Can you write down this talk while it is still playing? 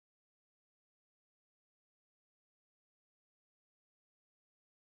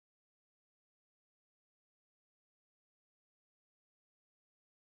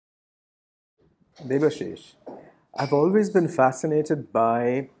Debashish, I've always been fascinated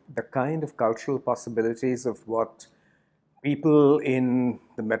by the kind of cultural possibilities of what people in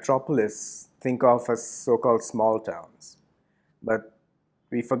the metropolis think of as so-called small towns. But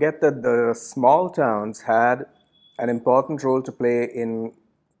we forget that the small towns had an important role to play in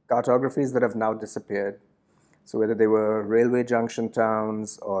cartographies that have now disappeared. So whether they were railway junction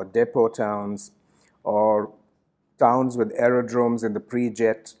towns or depot towns or towns with aerodromes in the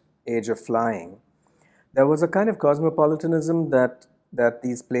pre-jet age of flying, there was a kind of cosmopolitanism that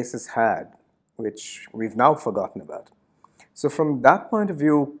these places had, which we've now forgotten about. So from that point of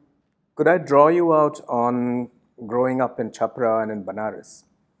view, could I draw you out on growing up in Chapra and in Banaras?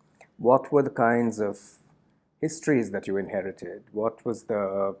 What were the kinds of histories that you inherited? What was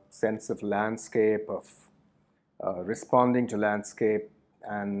the sense of landscape, of responding to landscape,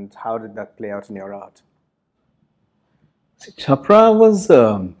 and how did that play out in your art? See, Chapra was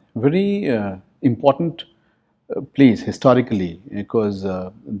a very important place historically because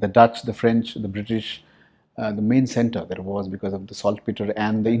the Dutch, the French, the British, the main center there was because of the saltpeter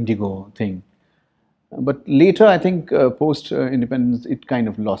and the indigo thing. But later, I think post independence, it kind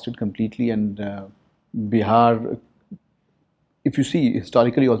of lost it completely. And Bihar, if you see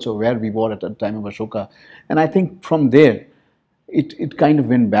historically also where we were at the time of Ashoka, and I think from there, it kind of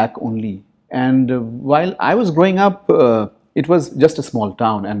went back only. And while I was growing up, it was just a small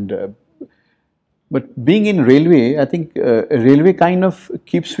town. And but being in railway, I think railway kind of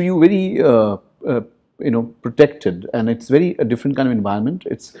keeps you very protected, and it's very a different kind of environment.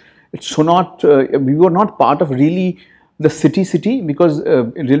 It's so not we were not part of really the city because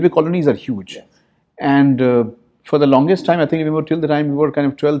railway colonies are huge, and for the longest time, I think we were till the time we were kind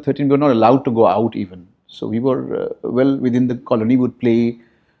of 12, 13, we were not allowed to go out even. So we were well within the colony, would play.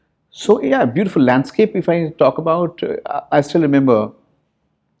 So yeah, beautiful landscape. If I talk about, I still remember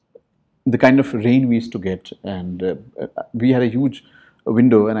the kind of rain we used to get, and we had a huge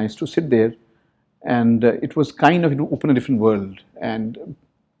window, and I used to sit there, and it was kind of open a different world. And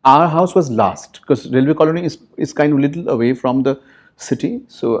our house was last because railway colony is kind of little away from the city,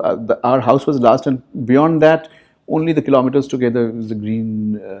 so our house was last, and beyond that, only the kilometers together was the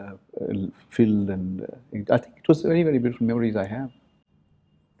green field, and I think it was very beautiful memories I have.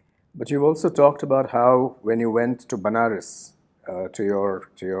 But you've also talked about how when you went to Banaras, to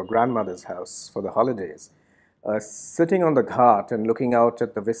your grandmother's house for the holidays, sitting on the ghat and looking out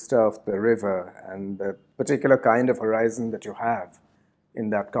at the vista of the river and the particular kind of horizon that you have in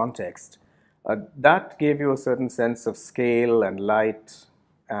that context, that gave you a certain sense of scale and light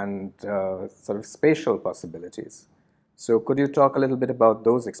and sort of spatial possibilities. So could you talk a little bit about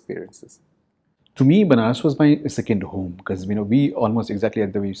those experiences? To me, Banaras was my second home because we almost exactly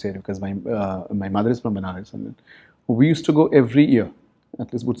at the way you said, because my mother is from Banaras, and we used to go every year.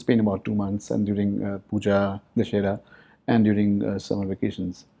 At least would spend about 2 months, and during Puja, Dashera, and during summer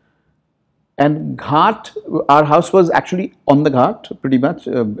vacations. And Ghat, our house was actually on the Ghat pretty much.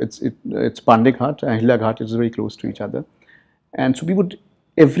 It's Pandey Ghat, Ahila Ghat is very close to each other, and so we would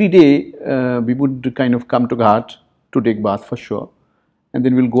every day we would kind of come to Ghat to take bath for sure, and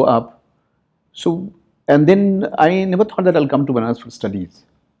then we'll go up. So, and then I never thought that I'll come to Banaras for studies.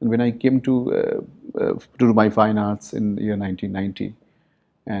 And when I came to do my fine arts in the year 1990,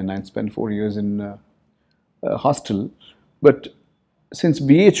 and I spent 4 years in hostel. But since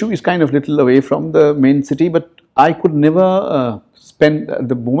BHU is kind of little away from the main city, but I could never spend,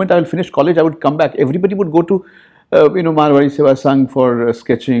 the moment I will finish college, I would come back. Everybody would go to, Marwari Seva Sangh for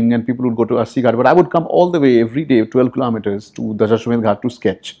sketching, and people would go to Assi Ghat. But I would come all the way every day, 12 kilometers to Dashashwamedh Ghat to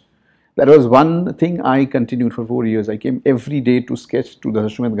sketch. That was one thing I continued for 4 years. I came every day to sketch to the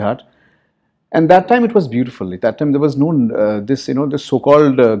Dashashwamedh Ghat. And that time it was beautiful. At that time there was no this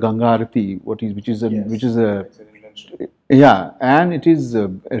so-called Ganga Arati, which is a yeah, and it is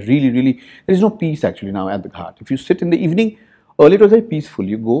really there is no peace actually now at the Ghat. If you sit in the evening, earlier it was very peaceful.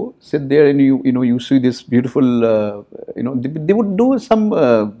 You go sit there and you see this beautiful they would do some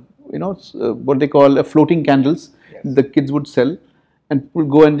what they call floating candles. Yes. The kids would sell. And would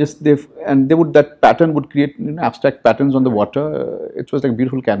go and that pattern would create abstract patterns on the water. It was like a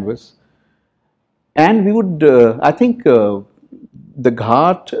beautiful canvas. And we would, I think, the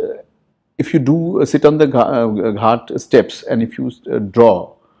Ghat, if you do sit on the Ghat steps and if you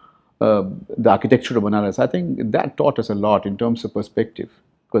draw the architecture of Banaras, I think that taught us a lot in terms of perspective,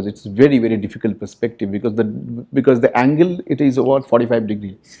 because it's very difficult perspective because the angle it is about 45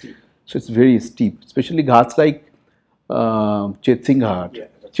 degrees, steep. So it's very steep, especially Ghats like Chetsing Ghat. Yeah,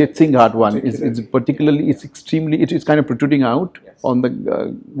 Chetsing Ghat one is particularly, it is kind of protruding out. Yes. On the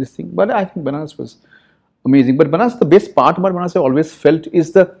this thing. But I think Banaras was amazing. But Banaras, the best part about Banaras I always felt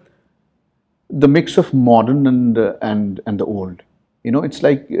is the mix of modern and the old. It's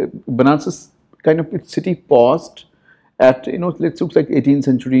like Banaras is kind of its city paused at it looks like 18th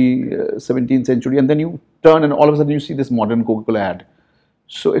century, 17th century, and then you turn and all of a sudden you see this modern Coca-Cola ad.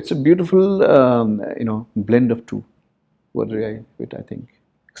 So it's a beautiful blend of two. Which I think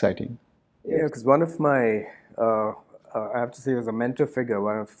exciting. Yeah, because one of my, I have to say, was a mentor figure,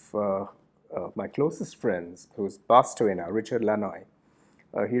 one of my closest friends who's passed away now, Richard Lanoy.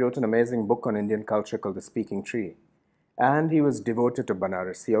 He wrote an amazing book on Indian culture called The Speaking Tree. And he was devoted to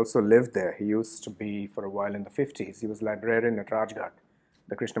Banaras. He also lived there. He used to be, for a while in the 50s, he was librarian at Rajghat,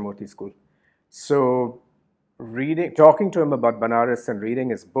 the Krishnamurti school. So talking to him about Banaras and reading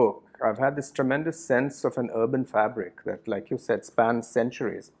his book, I've had this tremendous sense of an urban fabric that, like you said, spans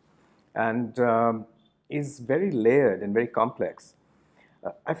centuries and is very layered and very complex.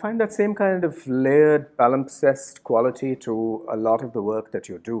 I find that same kind of layered, palimpsest quality to a lot of the work that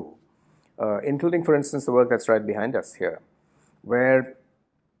you do, including, for instance, the work that's right behind us here, where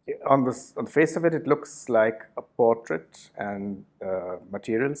on the face of it, it looks like a portrait and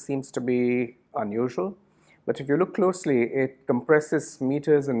material seems to be unusual. But if you look closely, it compresses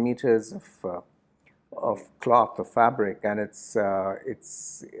meters and meters of cloth, of fabric, and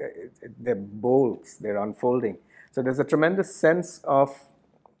they're bolts, they're unfolding. So there's a tremendous sense of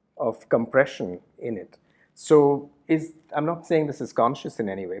compression in it. So I'm not saying this is conscious in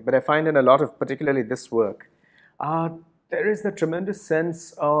any way, but I find in a lot of, particularly this work, there is a tremendous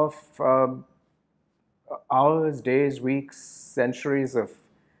sense of hours, days, weeks, centuries of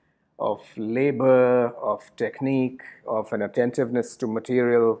labor, of technique, of an attentiveness to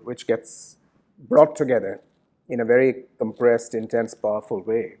material, which gets brought together in a very compressed, intense, powerful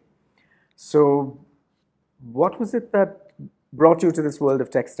way. So what was it that brought you to this world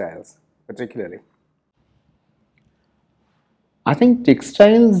of textiles, particularly? I think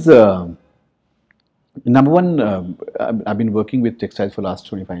textiles, number one, I've been working with textiles for the last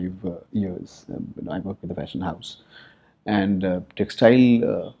 25 years. I work with a fashion house, and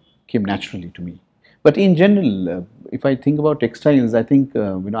textile came naturally to me. But in general, if I think about textiles, I think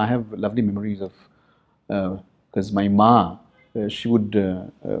I have lovely memories of because my ma, she would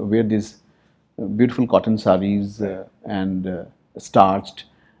wear these beautiful cotton sarees and starched,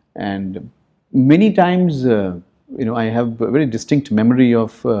 and many times I have a very distinct memory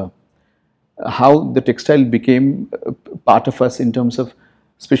of how the textile became part of us in terms of,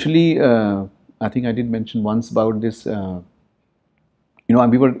 especially I think I did mention once about this.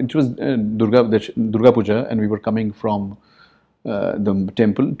 It was Durga Puja, and we were coming from the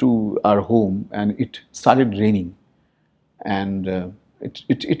temple to our home, and it started raining, and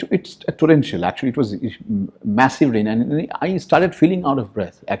it's torrential. Actually, it was massive rain, and I started feeling out of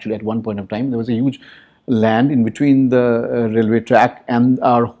breath. Actually, at one point of time, there was a huge land in between the railway track and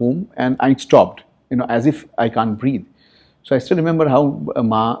our home, and I stopped, as if I can't breathe. So I still remember how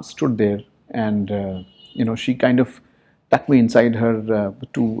Ma stood there, and she kind of tucked me inside her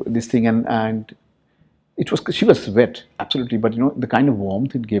to this thing, and she was wet, absolutely, but the kind of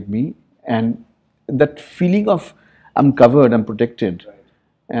warmth it gave me, and that feeling of I'm covered, I'm protected,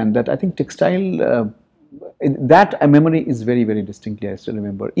 and that I think textile, that memory is very, very distinctly. I still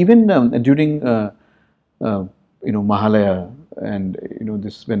remember, even during Mahalaya, and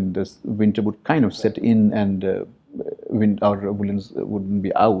this, when this winter would kind of set in, and our woolens wouldn't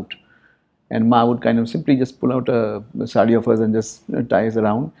be out. And Ma would kind of simply just pull out a sari of us and just tie us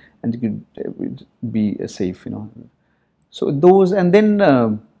around, and you could be safe, So those, and then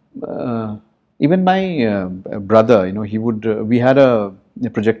even my brother, he would. We had a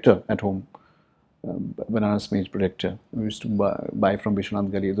projector at home, Banaras made projector. We used to buy from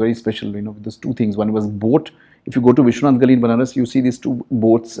Vishwanath Gali. It's very special, with those two things. One was boat. If you go to Vishwanath Gali in Banaras, you see these two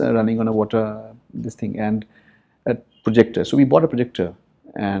boats running on a water, this thing, and a projector. So we bought a projector,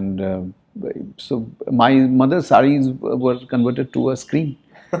 and so my mother's saris were converted to a screen.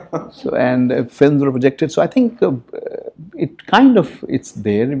 So, and films were projected. So I think it's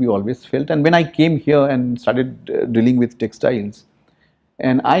there. We always felt. And when I came here and started dealing with textiles,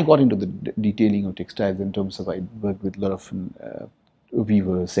 and I got into the detailing of textiles in terms of, I worked with a lot of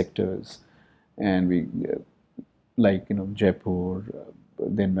weavers, sectors, and we like Jaipur.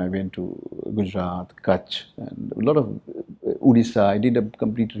 Then I went to Gujarat, Kutch, and a lot of Odisha. I did a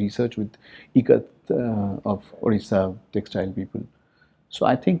complete research with Ikat of Odisha textile people. So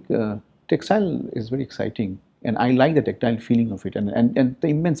I think textile is very exciting, and I like the tactile feeling of it, and the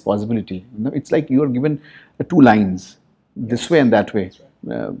immense possibility. It's like you are given two lines, this way and that way,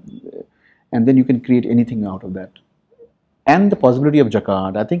 and then you can create anything out of that. And the possibility of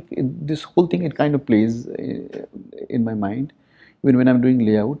jacquard. I think this whole thing, it kind of plays in my mind, even when I'm doing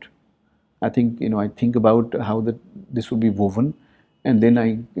layout. I think, I think about how this would be woven, and then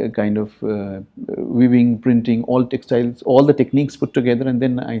I kind of weaving, printing, all textiles, all the techniques put together, and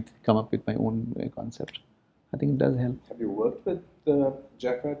then I come up with my own concept. I think it does help. Have you worked with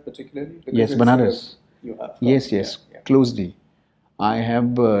jacquard particularly? Because Yes, it's Banaras. you have. Yes, yes, closely. I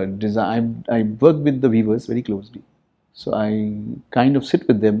have designed. I work with the weavers very closely, so I kind of sit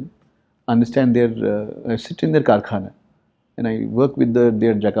with them, understand their, I sit in their karkhana, and I work with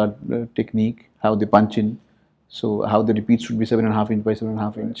their jacquard technique, how they punch in, so how the repeats should be 7.5 inch by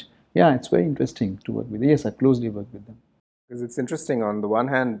 7.5 inch. Yeah, it's very interesting to work with. Yes, I closely work with them. Because it's interesting. On the one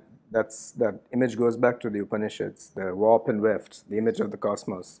hand, that image goes back to the Upanishads, the warp and weft, the image of the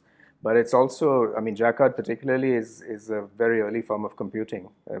cosmos. But it's also, I mean, jacquard particularly is a very early form of computing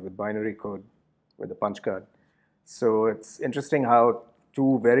with binary code, with the punch card. So it's interesting how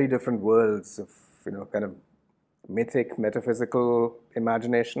two very different worlds of, kind of mythic, metaphysical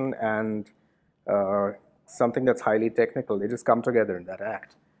imagination and something that's highly technical, they just come together in that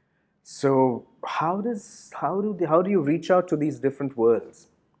act. So how do you reach out to these different worlds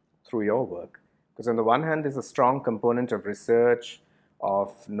through your work? Because on the one hand, there's a strong component of research,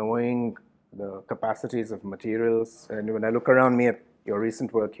 of knowing the capacities of materials. And when I look around me at your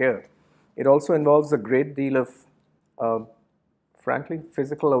recent work here, it also involves a great deal of, frankly,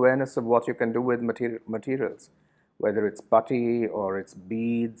 physical awareness of what you can do with materials, whether it's putty or it's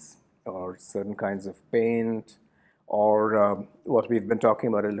beads or certain kinds of paint, or what we've been talking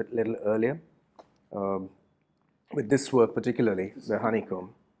about a little earlier. With this work particularly, the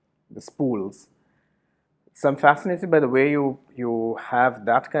honeycomb, the spools. So I'm fascinated by the way you have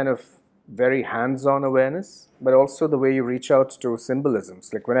that kind of very hands-on awareness, but also the way you reach out to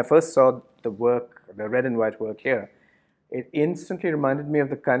symbolisms. Like when I first saw the work, the red and white work here, it instantly reminded me of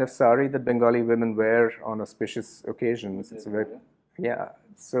the kind of sari that Bengali women wear on auspicious occasions. It's very, yeah.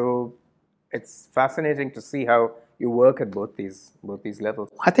 So it's fascinating to see how you work at both these levels.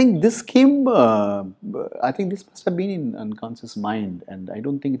 I think this came. I think this must have been in unconscious mind, and I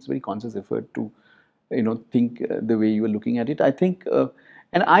don't think it's very conscious effort to, think the way you are looking at it. I think,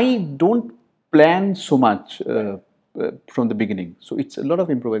 and I don't plan so much from the beginning. So it's a lot of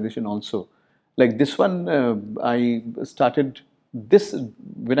improvisation also. Like this one, I started this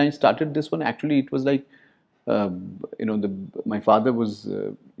when I started this one. Actually, it was like. My father was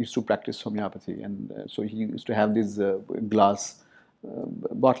used to practice homeopathy, and so he used to have these glass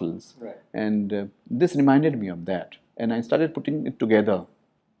bottles, right. And this reminded me of that, and I started putting it together.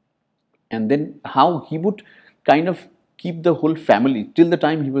 And then how he would kind of keep the whole family till the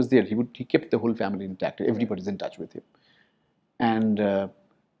time he was there. He kept the whole family intact. Everybody's in touch with him, and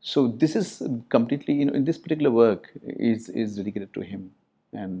so this is completely in this particular work is dedicated to him.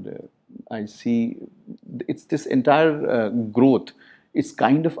 And I see it's this entire growth. It's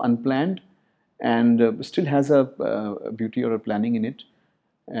kind of unplanned, and still has a beauty or a planning in it.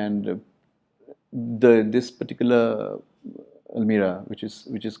 And this particular almirah, which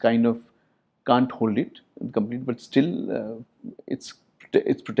is kind of can't hold it complete, but still it's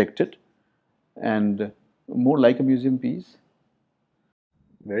protected and more like a museum piece.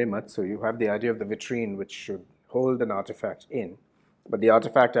 Very much so. You have the idea of the vitrine, which should hold an artifact in. But the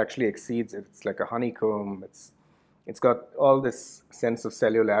artifact actually exceeds it. It's like a honeycomb. It's got all this sense of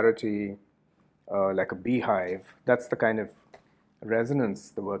cellularity, like a beehive. That's the kind of resonance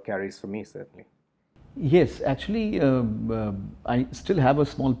the work carries for me, certainly. Yes, actually, I still have a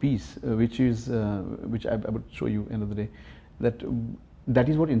small piece, which I would show you another day. That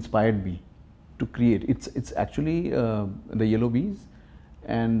is what inspired me to create. It's actually the yellow bees.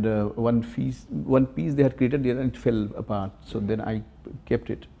 And one piece they had created there, and it fell apart. So then I kept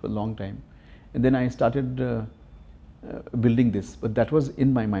it for a long time, and then I started building this. But that was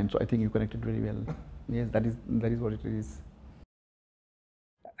in my mind, so I think you connected very well. Yes, that is what it is.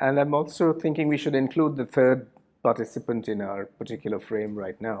 And I'm also thinking we should include the third participant in our particular frame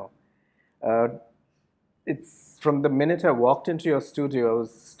right now. It's from the minute I walked into your studio, I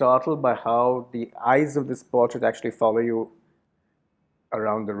was startled by how the eyes of this portrait actually follow you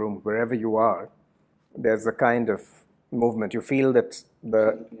around the room, wherever you are. There's a kind of movement. You feel that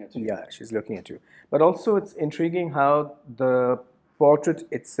she's looking at you. But also it's intriguing how the portrait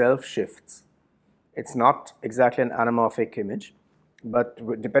itself shifts. It's not exactly an anamorphic image, but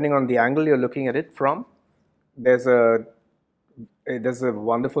depending on the angle you're looking at it from, there's a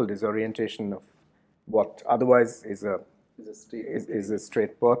wonderful disorientation of what otherwise is a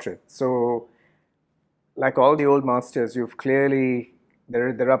straight portrait. So, like all the old masters, you've clearly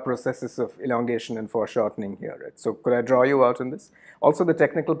there are processes of elongation and foreshortening here, right? So could I draw you out in this? Also, the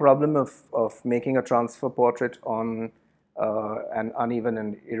technical problem of making a transfer portrait on an uneven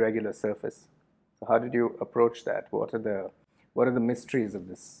and irregular surface. So how did you approach that? What are the mysteries of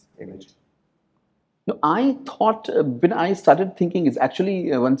this image? No, I thought when I started thinking, it's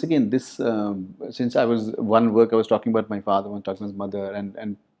actually once again this since I was one work I was talking about my father, one talking about his mother,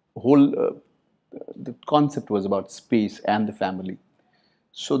 and whole the concept was about space and the family.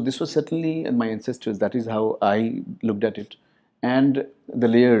 So this was certainly my ancestors. That is how I looked at it, and the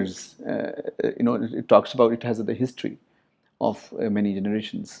layers. It talks about it has the history of many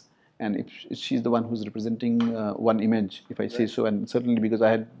generations, and if she's the one who's representing one image, if I say so, and certainly because I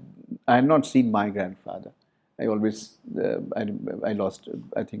had not seen my grandfather. I always I lost.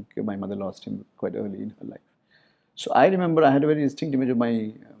 I think my mother lost him quite early in her life. So I remember I had a very distinct image of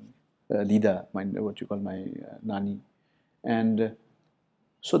my Lida, my what you call my nani, and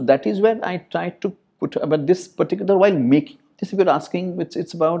so that is where I tried to put. But this particular while making this, if you're asking,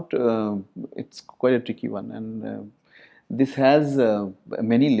 it's about it's quite a tricky one, and this has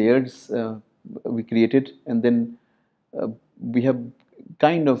many layers we created, and then we have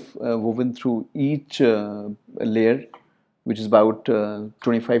kind of woven through each layer, which is about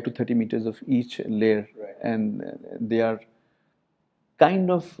 25 to 30 meters of each layer, Right. and they are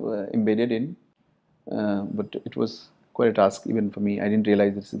kind of embedded in. But it was quite a task even for me. I didn't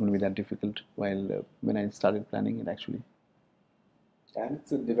realize this is going to be that difficult while when I started planning it actually. And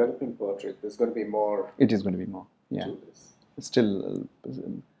it's a developing portrait. There's going to be more It is going to be more. Yeah. to this. Still,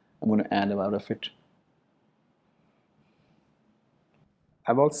 I'm going to add about of it.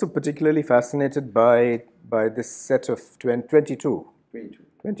 I'm also particularly fascinated by this set of 22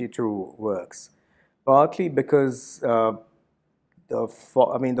 works, partly because the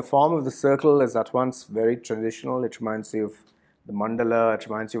form of the circle is at once very traditional. It reminds you of the mandala. It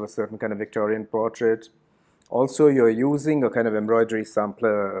reminds you of a certain kind of Victorian portrait. Also, you're using a kind of embroidery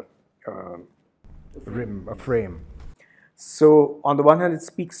sampler a frame. So on the one hand, it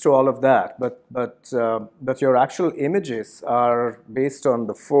speaks to all of that, but your actual images are based on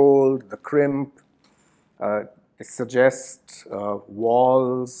the fold, the crimp. They suggest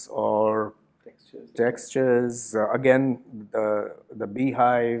walls or textures. Again, the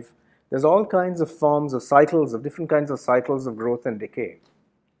beehive. There's all kinds of forms of cycles, of different kinds of cycles of growth and decay.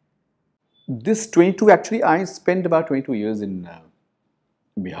 This 22, actually, I spent about 22 years in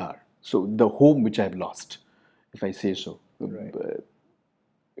Bihar. So the home which I've lost, if I say so. Right.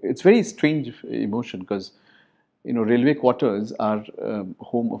 It's very strange emotion because, railway quarters are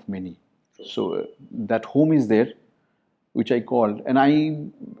home of many. So that home is there, which I called,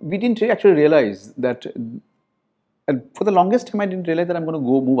 and we didn't actually realize that. And for the longest time, I didn't realize that I'm going to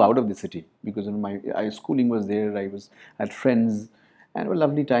move out of the city because my schooling was there. I had friends, and a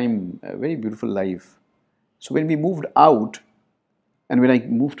lovely time, a very beautiful life. So when we moved out, and when I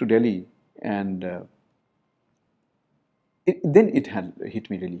moved to Delhi, and then it had hit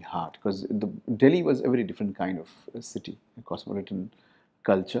me really hard because Delhi was a very different kind of city, a cosmopolitan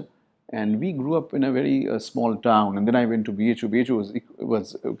culture, and we grew up in a very small town. And then I went to BHU. BHU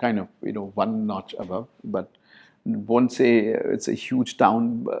was kind of one notch above, but won't say it's a huge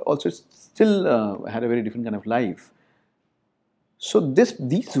town. But also, it still had a very different kind of life. So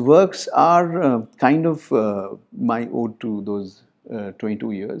these works are kind of my ode to those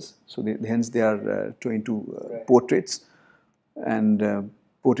 22 years. So hence they are 22 portraits and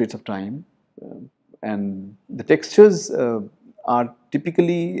portraits of time. And the textures are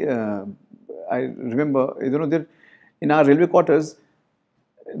typically, I remember, in our railway quarters,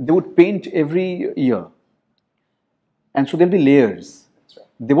 they would paint every year. And so there'll be layers. Right.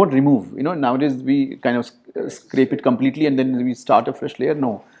 They won't remove. Nowadays we kind of scrape it completely and then we start a fresh layer.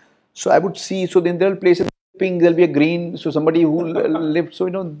 No. So I would see, so then there'll be places pink, there'll be a green, so somebody who lived,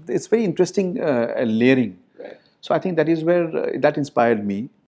 so it's very interesting layering. Right. So I think that is where that inspired me.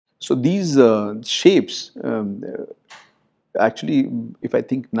 So these shapes, actually, if I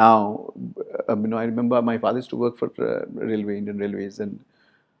think now, I remember my father used to work for Indian Railways, and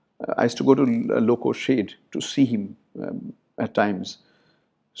I used to go to Loco Shade to see him at times.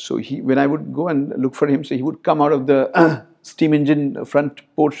 So when I would go and look for him, so he would come out of the steam engine front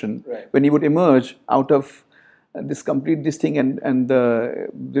portion. Right. When he would emerge out of this thing, and there'll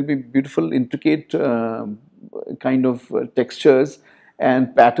be beautiful, intricate kind of textures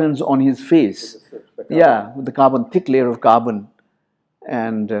and patterns on his face. Yeah, with the carbon, thick layer of carbon.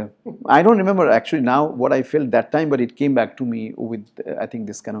 And I don't remember actually now what I felt that time, but it came back to me with, I think,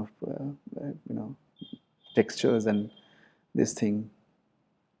 this kind of, textures and this thing,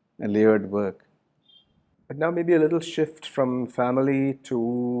 a layered work. But now maybe a little shift from family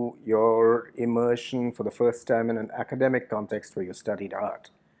to your immersion for the first time in an academic context where you studied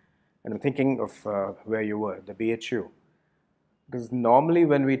art. And I'm thinking of where you were, the BHU. Because normally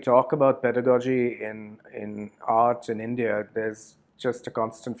when we talk about pedagogy in art in India, there's just a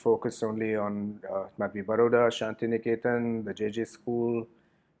constant focus only on might be Baroda, Shantiniketan, the JJ school.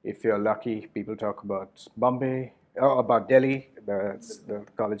 If you're lucky, people talk about Bombay, or about Delhi, the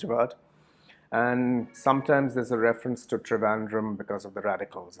College of Art. And sometimes there's a reference to Trivandrum because of the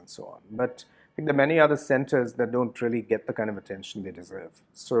radicals and so on. But I think there are many other centers that don't really get the kind of attention they deserve.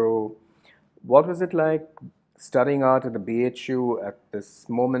 So what was it like studying art at the BHU at this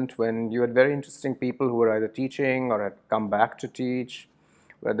moment when you had very interesting people who were either teaching or had come back to teach,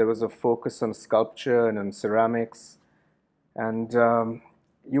 where there was a focus on sculpture and on ceramics, and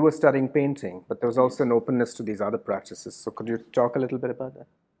you were studying painting, but there was also an openness to these other practices. So could you talk a little bit about that?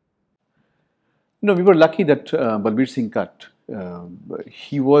 No, we were lucky that Balbir Singh Khat,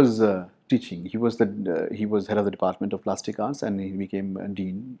 he was teaching. He was head of the Department of Plastic Arts, and he became a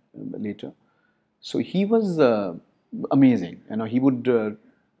dean later. So he was amazing. You know, he would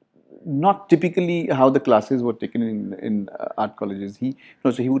not typically how the classes were taken in art colleges.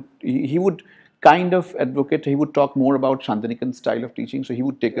 So he would kind of advocate. He would talk more about Shantiniketan style of teaching. So he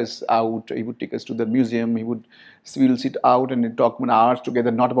would take us out. He would take us to the museum. We will sit out and talk about art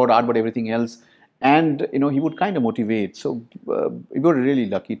together, not about art but everything else. And you know, he would kind of motivate. So we were really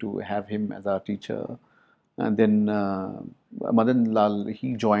lucky to have him as our teacher. And then Madan Lal,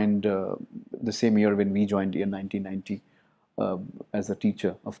 he joined the same year when we joined in 1990 as a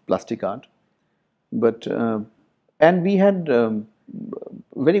teacher of plastic art. But and we had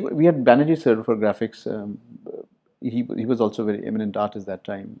we had Banerjee sir for graphics. He was also a very eminent artist that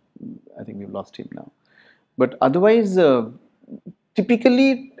time. I think we've lost him now. But otherwise,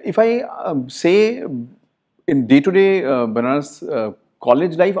 typically, if I say in day-to-day Banaras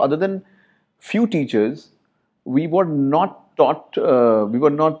college life, other than few teachers, we were not taught. We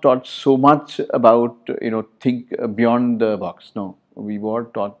were not taught so much about think beyond the box. No, we were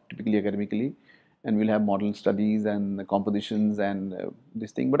taught typically academically, and we'll have model studies and compositions and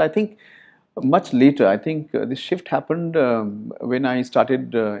this thing. But I think much later, I think this shift happened when I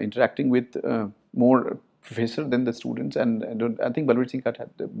started interacting with more professor than the students, and I think Balbir Singh Khat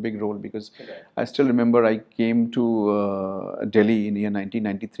had a big role because I still remember I came to Delhi in year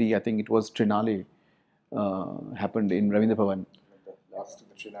 1993. I think it was Trinale happened in Ravindra Bhavan. The last of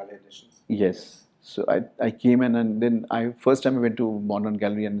the Trinale editions. Yes. So I came in, and then first time I went to Modern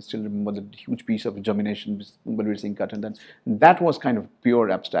Gallery, and still remember the huge piece of Germination with Balbir Singh Khat, and then that was kind of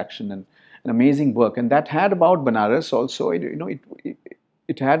pure abstraction and an amazing work, and that had about Banaras also.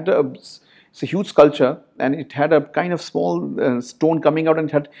 It had it's a huge sculpture, and it had a kind of small stone coming out,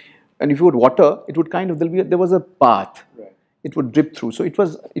 and if you would water, it would kind of there was a path. Right. It would drip through. So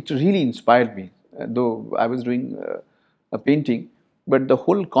it really inspired me, though I was doing a painting, but the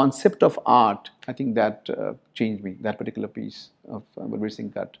whole concept of art, I think that changed me. That particular piece of Balbir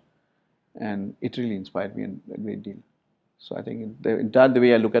Singh Khat, and it really inspired me a great deal. So I think the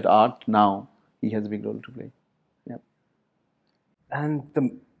way I look at art now, he has a big role to play. Yeah. And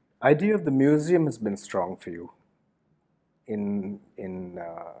the idea of the museum has been strong for you in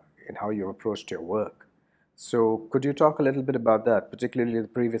how you approached your work. So could you talk a little bit about that, particularly the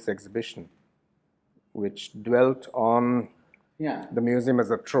previous exhibition, which dwelt on the museum as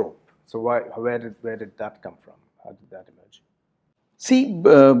a trope? So where did that come from? How did that emerge? See,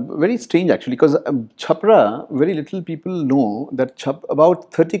 very strange actually, because Chapra, very little people know that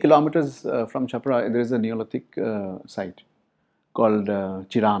about 30 kilometers from Chapra, there is a Neolithic site called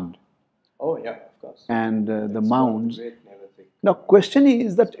Chirand. Oh yeah, of course. And the mounds. Now, question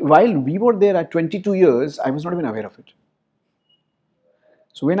is that while we were there at 22 years, I was not even aware of it.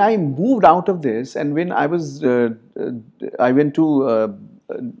 So when I moved out of this, and when I went to a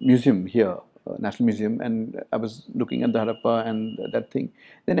museum here, National Museum, and I was looking at the Harappa and that thing.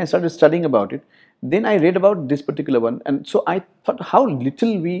 Then I started studying about it. Then I read about this particular one, and so I thought how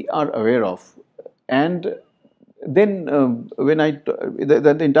little we are aware of. And then when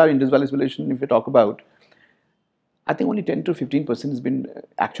the entire Indus Valley Civilization, if we talk about, I think only 10 to 15% has been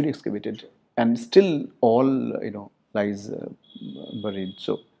actually excavated, and still all lies buried.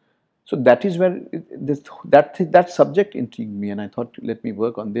 So that is where that subject intrigued me, and I thought, let me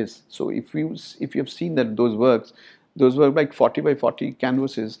work on this. So if you have seen that those were like 40 by 40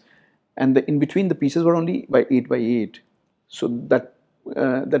 canvases, and in between the pieces were only by 8 by 8. So that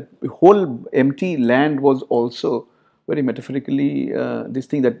whole empty land was also very metaphorically this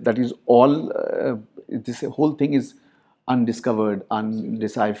thing that is all this whole thing is undiscovered,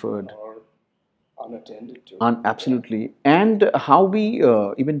 undeciphered. Unattended to. Absolutely. And how we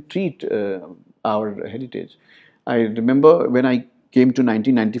even treat our heritage. I remember when I came to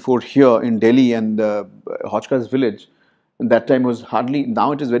 1994 here in Delhi, and Hoskote village, That time was hardly,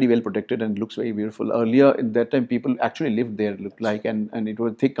 now it is very well protected and looks very beautiful. Earlier, in that time, people actually lived there, looked like, and it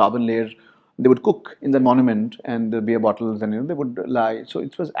was a thick carbon layer. They would cook in the monument and the beer bottles, and they would lie. So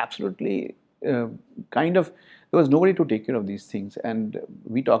it was absolutely kind of, there was nobody to take care of these things. And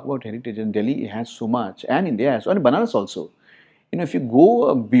we talk about heritage, and Delhi has so much, and India has, and Banaras also. If you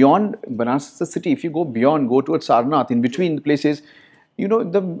go beyond Banaras, the city, if you go beyond, go towards Sarnath, in between the places,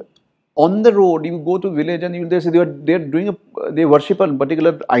 the on the road, you go to village and they say they worship a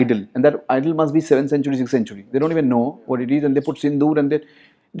particular idol, and that idol must be 7th century, 6th century. They don't even know what it is, and they put sindoor, and it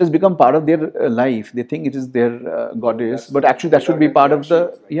has become part of their life. They think it is their goddess, but actually that should be part of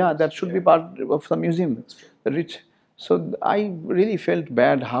the that should be part of the museum, the rich. So I really felt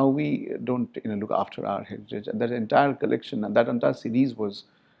bad how we don't look after our heritage. And that entire collection and that entire series was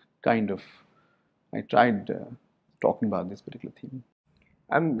kind of, I tried talking about this particular theme.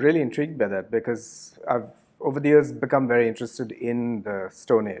 I'm really intrigued by that because I've, over the years, become very interested in the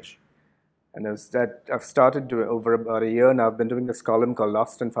Stone Age. And I've started to, over about a year now, I've been doing this column called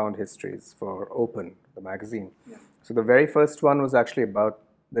Lost and Found Histories for Open, the magazine. Yeah. So the very first one was actually about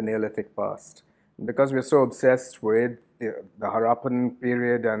the Neolithic past. And because we're so obsessed with the Harappan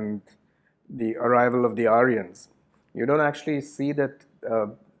period and the arrival of the Aryans, you don't actually see that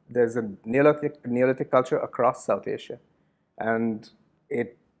there's a Neolithic culture across South Asia. And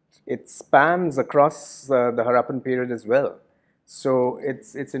it spans across the Harappan period as well. So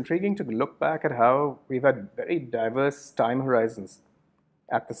it's intriguing to look back at how we've had very diverse time horizons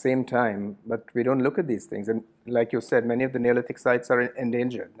at the same time, but we don't look at these things. And like you said, many of the Neolithic sites are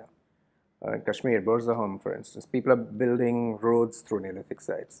endangered now. In Kashmir, Borzahom, for instance, people are building roads through Neolithic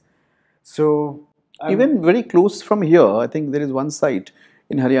sites. So even very close from here, I think there is one site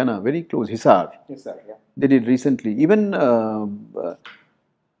in Haryana, very close, Hisar. Hisar, yeah. They did recently. Even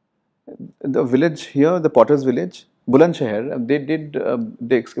the village here, the Potter's village, Bulandshahr,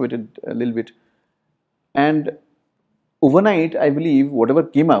 they excavated a little bit. And overnight, I believe, whatever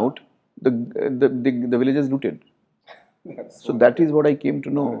came out, the villagers looted. So that is what I came to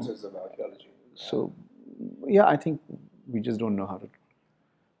know. So, yeah, I think we just don't know how to.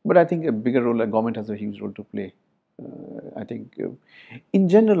 But I think a bigger role, like government has a huge role to play. I think in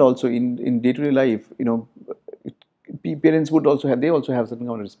general also in day-to-day life, parents would also have, they also have certain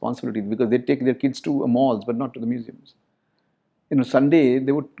kind of responsibility because they take their kids to malls but not to the museums. Sunday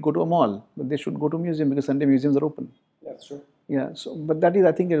they would go to a mall, but they should go to a museum because Sunday museums are open. That's true. Yeah, so, but that is,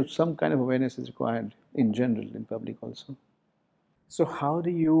 I think some kind of awareness is required in general in public also. So how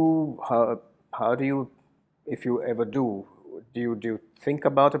do you, if you ever do you think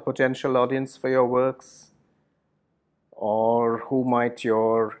about a potential audience for your works? Or who might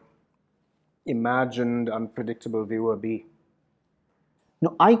your imagined unpredictable viewer be?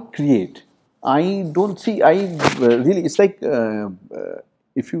 No, I create. I don't see, really, it's like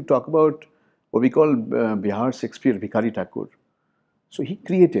if you talk about what we call Bihar Shakespeare, Bhikhari Thakur. So he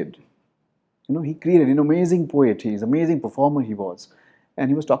created, he created an amazing poet, he's an amazing performer he was. And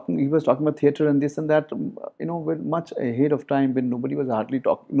he was talking about theatre and this and that, much ahead of time when nobody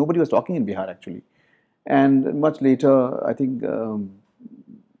was talking in Bihar actually. And much later, I think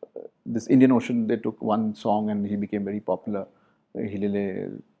this Indian Ocean, they took one song and he became very popular.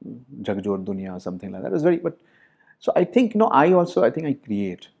 Hilile Jagjor Dunya, something like that. It was very, but so I think, I think I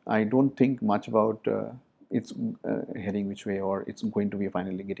create. I don't think much about it's heading which way or it's going to be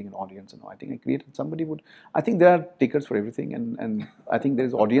finally getting an audience. I think I create. Somebody would, I think there are takers for everything and I think there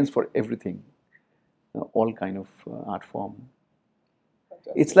is audience for everything, all kind of art form.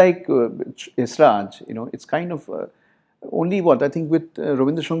 It's like Esraj, it's kind of only what I think with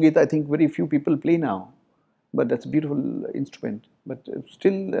Rabindra Sangeet, I think very few people play now, but that's a beautiful instrument. But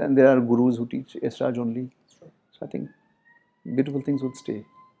still, and there are gurus who teach Esraj only. So I think beautiful things would stay.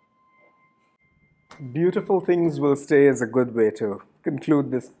 Beautiful things will stay is a good way to conclude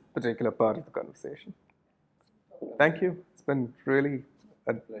this particular part of the conversation. Thank you. It's been really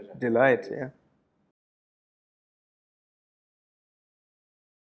a delight. Yeah.